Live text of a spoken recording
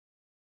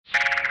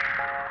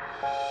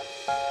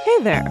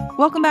Hey there.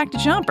 Welcome back to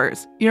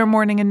Chompers, your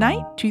morning and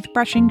night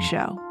toothbrushing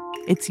show.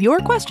 It's your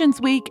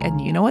questions week, and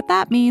you know what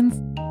that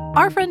means.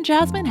 Our friend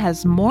Jasmine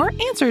has more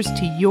answers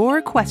to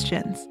your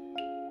questions.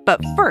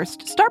 But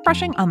first, start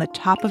brushing on the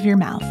top of your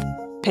mouth.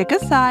 Pick a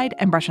side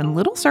and brush in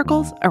little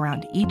circles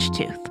around each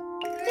tooth.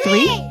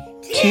 3,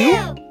 2,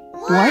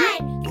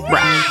 1,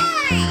 brush.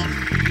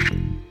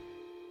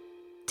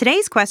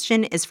 Today's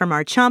question is from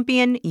our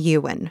champion,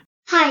 Ewan.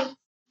 Hi,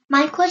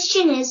 my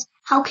question is,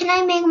 how can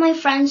I make my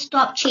friends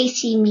stop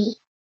chasing me?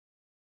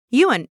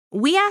 Ewan,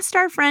 we asked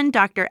our friend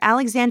Dr.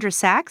 Alexandra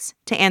Sachs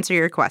to answer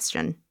your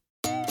question.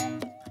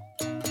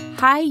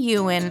 Hi,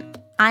 Ewan.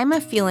 I'm a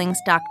feelings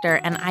doctor,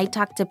 and I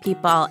talk to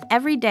people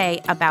every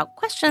day about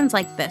questions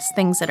like this,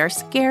 things that are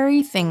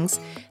scary, things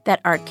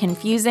that are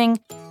confusing.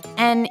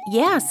 And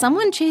yeah,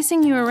 someone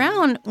chasing you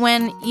around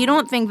when you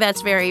don't think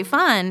that's very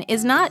fun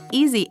is not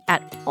easy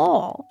at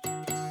all.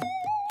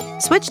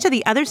 Switch to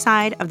the other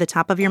side of the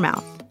top of your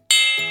mouth.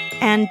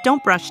 And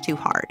don't brush too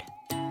hard.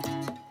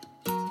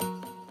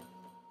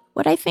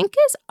 What I think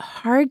is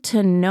hard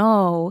to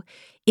know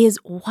is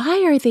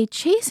why are they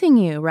chasing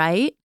you,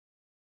 right?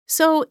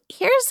 So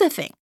here's the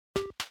thing.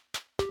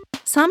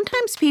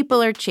 Sometimes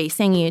people are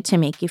chasing you to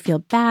make you feel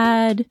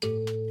bad,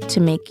 to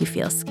make you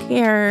feel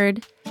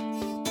scared.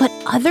 But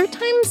other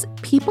times,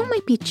 people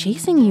might be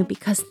chasing you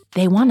because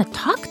they want to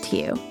talk to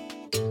you.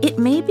 It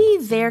may be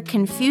their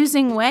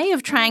confusing way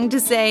of trying to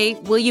say,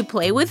 will you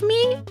play with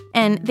me?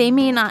 And they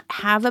may not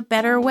have a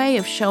better way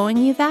of showing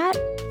you that.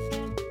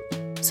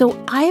 So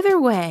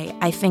either way,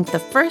 I think the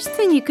first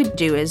thing you could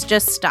do is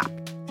just stop.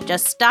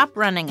 Just stop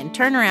running and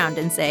turn around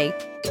and say,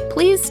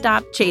 please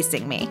stop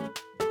chasing me.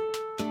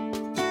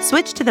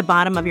 Switch to the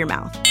bottom of your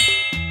mouth.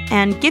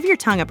 And give your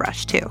tongue a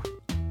brush, too.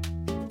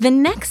 The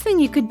next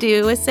thing you could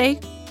do is say,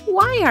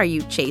 why are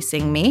you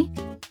chasing me?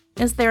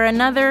 Is there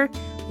another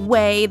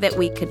way that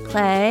we could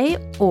play?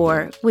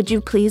 Or would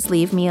you please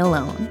leave me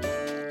alone?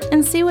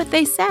 And see what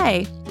they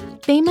say.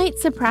 They might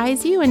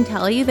surprise you and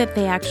tell you that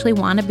they actually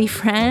want to be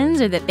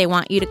friends or that they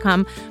want you to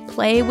come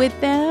play with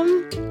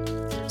them.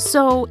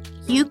 So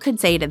you could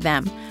say to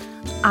them,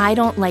 I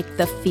don't like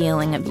the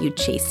feeling of you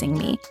chasing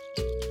me.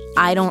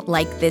 I don't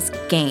like this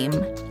game.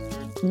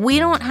 We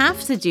don't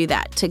have to do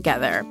that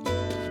together.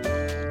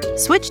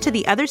 Switch to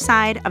the other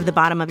side of the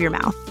bottom of your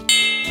mouth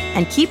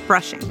and keep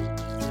brushing.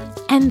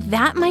 And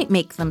that might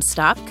make them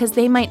stop because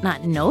they might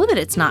not know that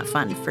it's not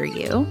fun for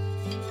you.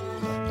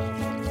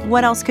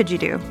 What else could you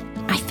do?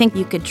 I think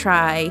you could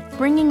try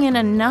bringing in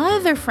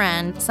another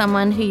friend,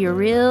 someone who you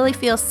really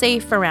feel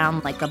safe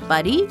around, like a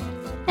buddy,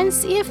 and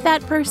see if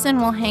that person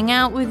will hang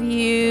out with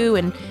you,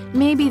 and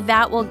maybe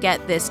that will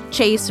get this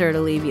chaser to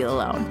leave you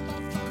alone.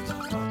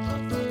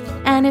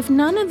 And if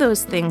none of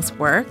those things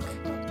work,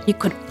 you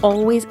could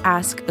always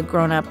ask a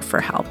grown-up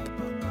for help.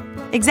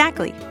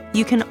 Exactly.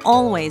 You can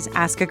always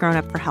ask a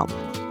grown-up for help.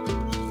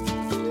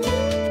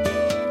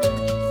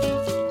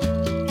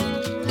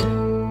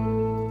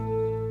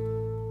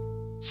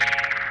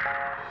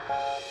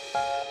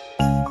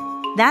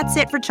 That's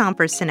it for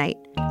Chompers tonight.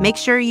 Make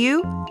sure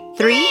you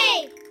 3,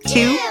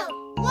 2,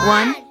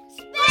 1,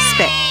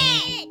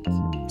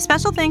 spit.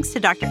 Special thanks to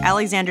Dr.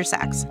 Alexandra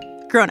Sachs.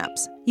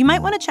 Grown-ups, you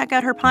might want to check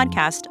out her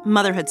podcast,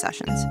 Motherhood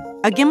Sessions,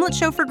 a Gimlet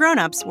show for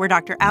grown-ups where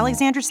Dr.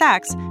 Alexandra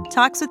Sachs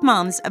talks with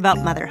moms about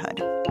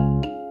motherhood.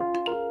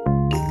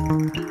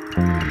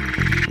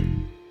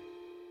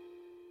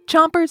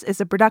 Chompers is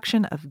a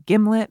production of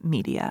Gimlet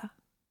Media.